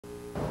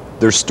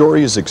Their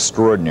story is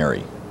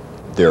extraordinary.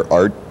 Their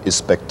art is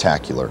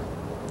spectacular.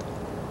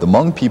 The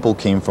Hmong people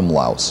came from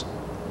Laos,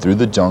 through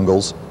the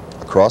jungles,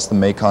 across the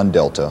Mekong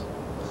Delta,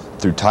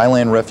 through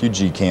Thailand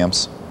refugee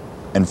camps,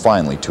 and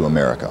finally to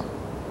America.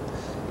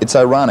 It's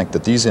ironic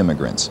that these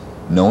immigrants,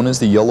 known as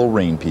the Yellow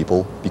Rain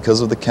people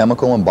because of the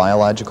chemical and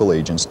biological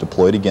agents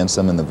deployed against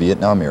them in the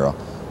Vietnam era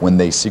when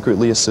they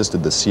secretly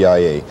assisted the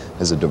CIA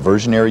as a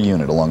diversionary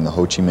unit along the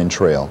Ho Chi Minh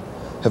Trail,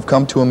 have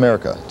come to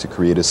America to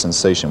create a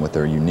sensation with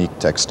their unique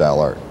textile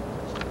art.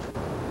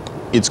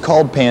 It's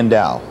called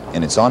Pandao,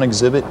 and it's on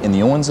exhibit in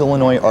the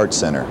Owens-Illinois Art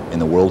Center in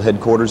the World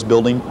Headquarters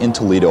building in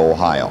Toledo,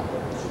 Ohio.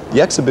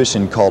 The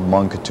exhibition, called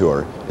Hmong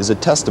Couture, is a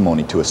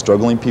testimony to a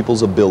struggling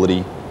people's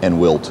ability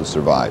and will to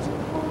survive.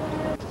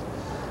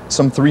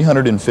 Some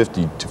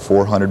 350 to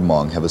 400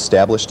 Hmong have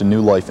established a new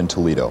life in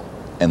Toledo,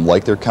 and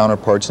like their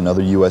counterparts in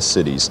other U.S.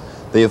 cities,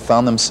 they have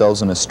found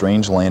themselves in a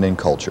strange land and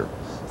culture,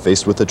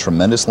 faced with a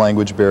tremendous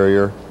language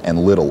barrier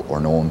and little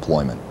or no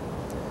employment.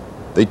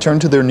 They turn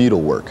to their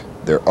needlework,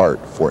 their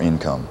art, for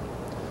income.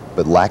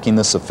 But lacking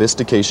the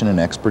sophistication and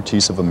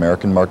expertise of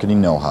American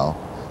marketing know-how,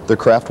 their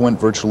craft went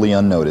virtually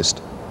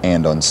unnoticed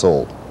and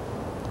unsold.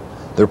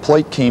 Their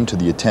plight came to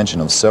the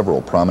attention of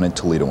several prominent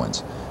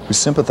Toledoans who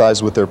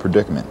sympathized with their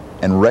predicament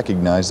and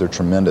recognized their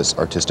tremendous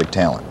artistic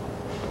talent.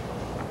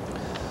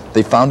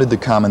 They founded the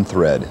Common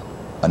Thread,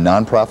 a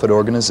nonprofit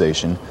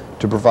organization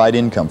to provide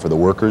income for the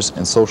workers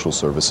and social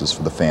services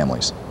for the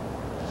families.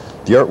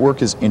 The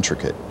artwork is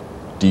intricate,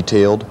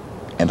 detailed,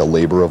 and a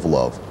labor of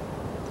love.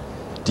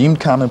 Deemed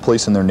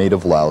commonplace in their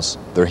native Laos,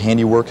 their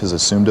handiwork has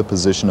assumed a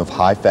position of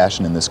high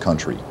fashion in this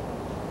country.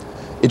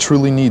 It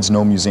truly needs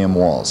no museum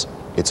walls.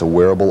 It's a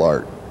wearable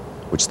art,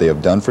 which they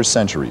have done for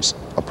centuries,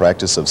 a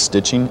practice of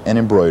stitching and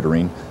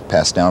embroidering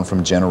passed down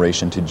from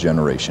generation to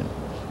generation.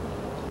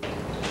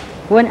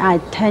 When I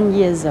was 10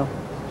 years old,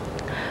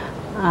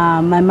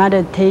 my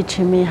mother taught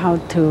me how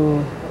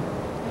to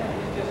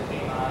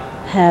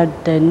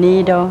have the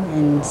needle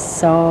and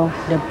sew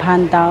the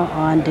pandao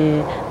on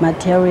the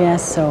material.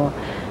 So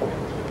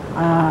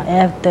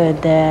after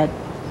that,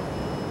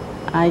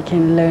 I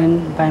can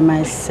learn by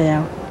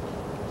myself.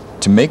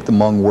 To make the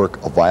Hmong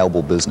work a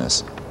viable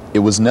business, it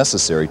was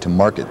necessary to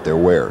market their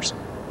wares.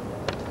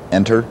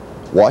 Enter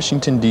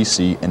Washington,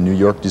 D.C. and New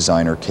York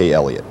designer Kay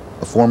Elliott,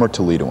 a former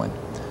Toledoan,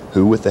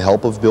 who, with the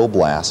help of Bill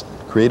Blass,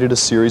 created a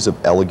series of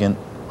elegant,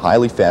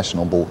 highly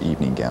fashionable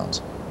evening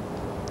gowns.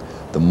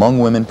 The Hmong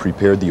women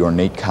prepared the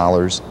ornate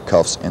collars,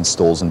 cuffs, and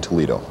stoles in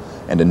Toledo,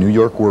 and a New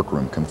York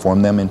workroom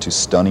conformed them into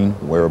stunning,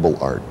 wearable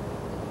art.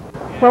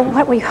 Well,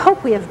 what we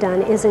hope we have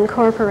done is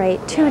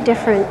incorporate two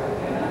different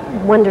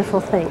wonderful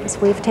things.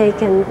 We've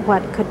taken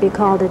what could be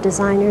called a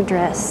designer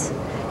dress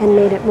and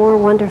made it more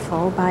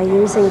wonderful by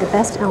using the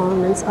best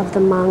elements of the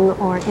Hmong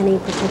or any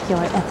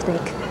particular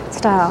ethnic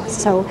style.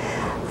 So,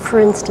 for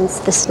instance,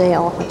 the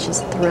snail, which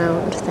is the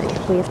round thing.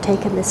 We have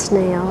taken the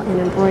snail and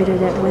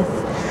embroidered it with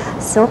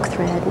silk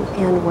thread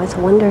and with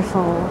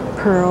wonderful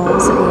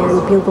pearls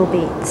and bugle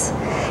beads,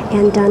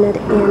 and done it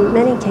in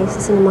many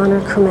cases in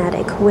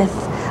monochromatic with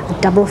a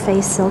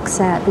double-faced silk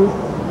satin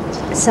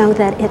so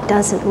that it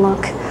doesn't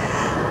look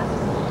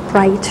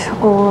bright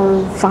or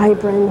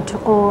vibrant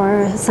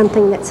or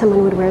something that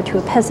someone would wear to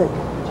a peasant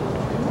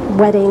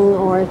wedding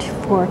or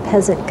for a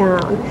peasant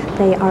gown.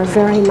 They are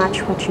very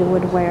much what you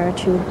would wear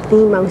to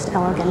the most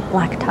elegant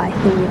black tie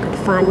thing you could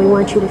find. We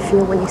want you to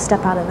feel when you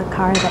step out of the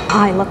car that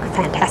I look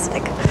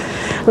fantastic,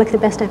 look the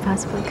best I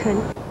possibly could.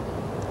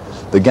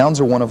 The gowns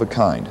are one of a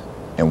kind,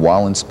 and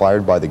while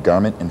inspired by the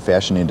garment and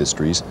fashion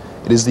industries,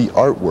 it is the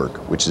artwork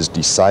which is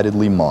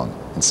decidedly Hmong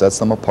and sets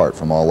them apart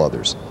from all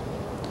others.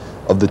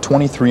 Of the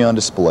 23 on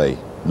display,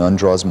 none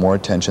draws more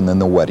attention than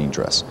the wedding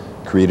dress,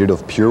 created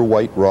of pure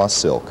white raw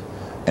silk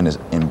and is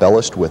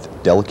embellished with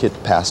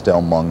delicate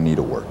pastel Hmong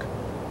needlework.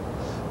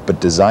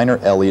 But designer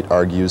Elliott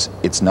argues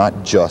it's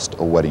not just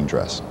a wedding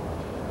dress.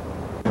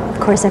 Of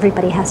course,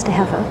 everybody has to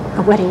have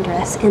a wedding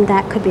dress, and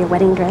that could be a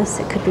wedding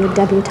dress, it could be a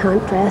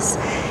debutante dress,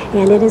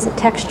 and it is a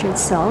textured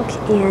silk,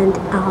 and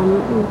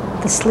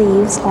the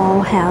sleeves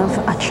all have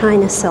a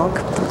China silk,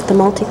 the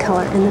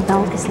multicolor, and the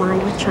belt is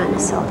lined with China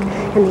silk,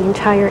 and the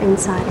entire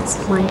inside is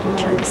lined with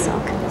China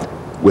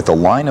silk. With a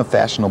line of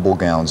fashionable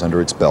gowns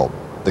under its belt,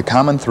 the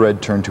Common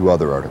Thread turned to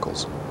other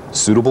articles,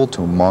 suitable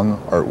to Hmong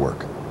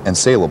artwork and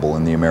saleable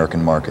in the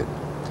American market.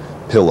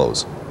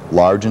 Pillows,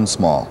 large and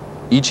small,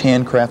 each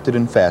handcrafted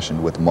and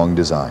fashioned with Hmong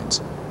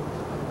designs.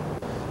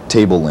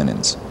 Table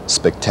linens,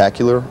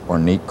 spectacular,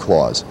 ornate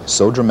cloths,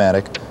 so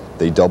dramatic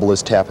they double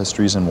as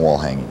tapestries and wall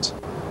hangings.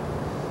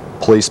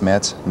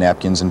 Placemats,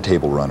 napkins, and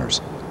table runners,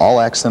 all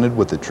accented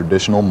with the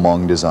traditional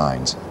Hmong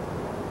designs.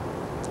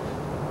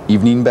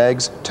 Evening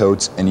bags,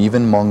 totes, and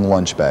even Hmong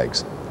lunch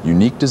bags,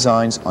 unique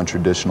designs on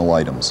traditional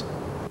items.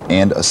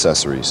 And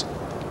accessories,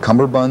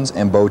 cummerbunds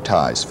and bow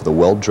ties for the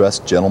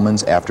well-dressed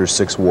gentleman's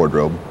after-6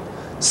 wardrobe,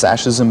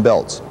 sashes and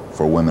belts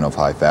for women of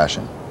high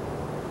fashion.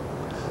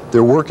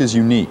 Their work is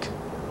unique.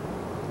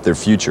 Their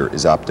future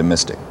is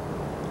optimistic.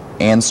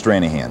 Anne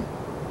Stranahan,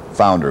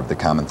 founder of the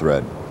Common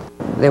Thread.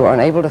 They were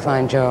unable to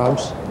find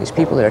jobs, these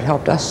people that had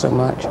helped us so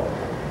much,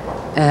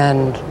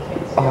 and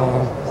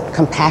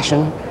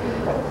compassion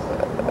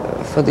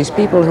for these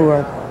people who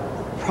are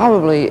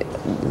probably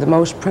the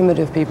most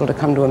primitive people to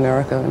come to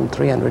America in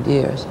 300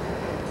 years.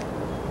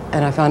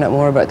 And I found out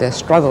more about their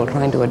struggle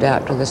trying to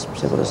adapt to this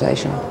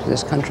civilization, to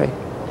this country.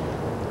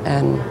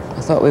 And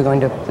I thought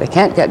they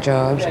can't get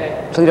jobs.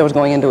 Toledo was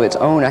going into its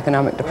own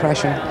economic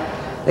depression.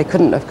 They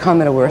couldn't have come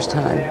at a worse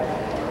time.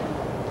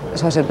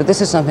 So I said, but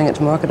this is something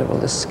that's marketable,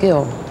 this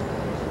skill.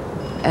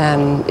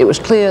 And it was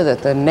clear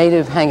that the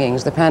native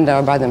hangings, the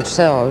Pandau by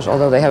themselves,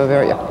 although they have a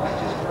very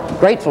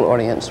grateful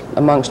audience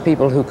amongst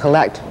people who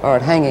collect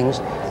art hangings,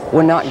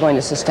 were not going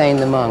to sustain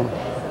the Hmong.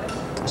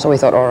 So we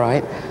thought, all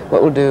right,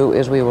 what we'll do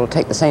is we will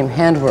take the same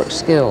handwork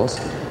skills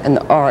and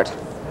the art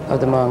of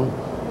the Hmong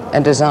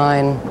and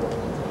design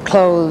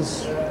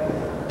clothes,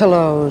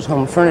 pillows,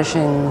 home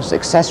furnishings,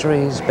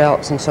 accessories,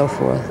 belts, and so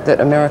forth that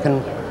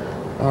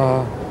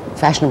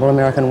fashionable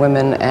American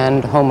women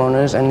and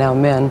homeowners, and now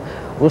men,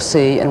 will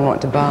see and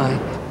want to buy.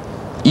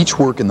 Each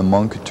work in the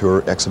Hmong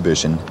Couture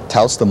exhibition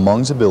touts the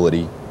Hmong's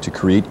ability to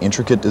create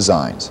intricate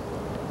designs.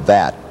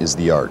 That is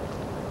the art.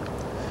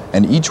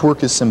 And each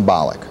work is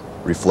symbolic,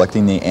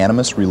 reflecting the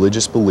animist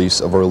religious beliefs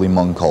of early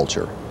Hmong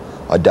culture,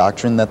 a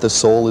doctrine that the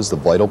soul is the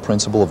vital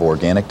principle of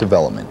organic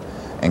development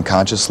and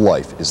conscious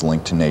life is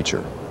linked to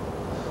nature.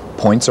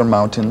 Points are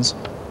mountains,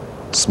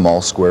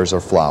 small squares are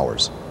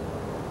flowers.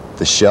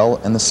 The shell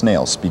and the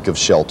snail speak of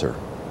shelter,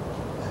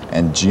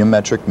 and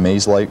geometric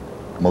maze-like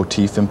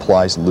motif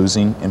implies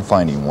losing and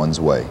finding one's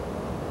way.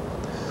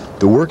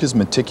 The work is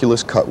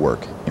meticulous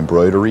cutwork,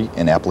 embroidery,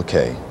 and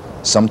applique,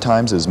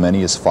 sometimes as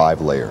many as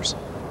 5 layers.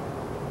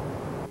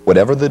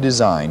 Whatever the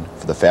design,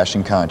 for the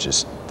fashion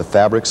conscious, the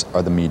fabrics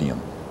are the medium.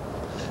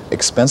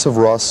 Expensive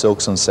raw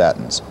silks and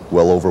satins,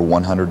 well over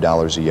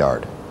 $100 a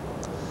yard.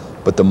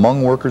 But the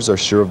Hmong workers are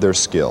sure of their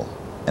skill,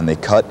 and they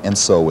cut and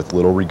sew with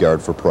little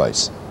regard for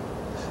price.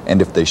 And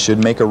if they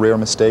should make a rare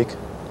mistake,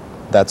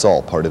 that's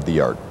all part of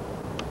the art.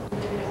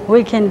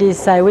 We can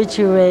decide which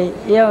way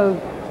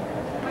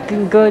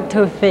can go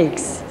to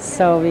fix,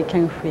 so we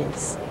can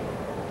fix.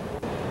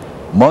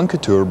 Hmong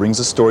Couture brings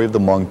the story of the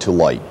Hmong to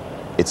light.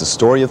 It's a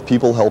story of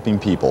people helping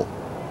people,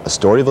 a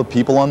story of a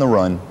people on the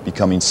run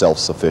becoming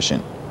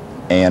self-sufficient,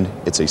 and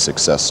it's a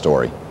success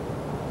story.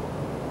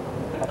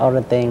 All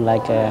the things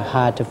like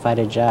hard to find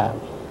a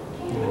job.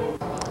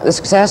 The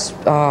success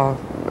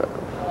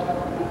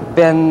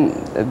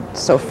been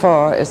so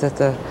far is that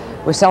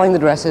we're selling the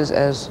dresses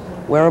as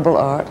wearable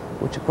art,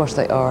 which of course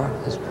they are,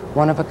 as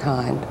one of a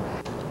kind.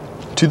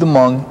 To the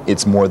Hmong,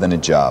 it's more than a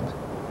job.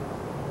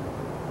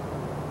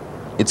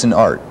 It's an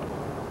art,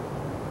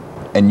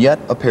 and yet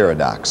a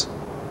paradox.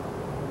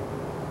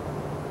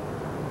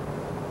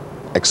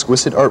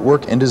 Exquisite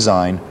artwork and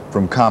design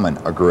from common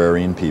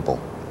agrarian people.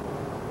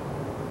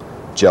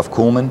 Jeff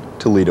Kuhlman,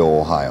 Toledo,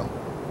 Ohio.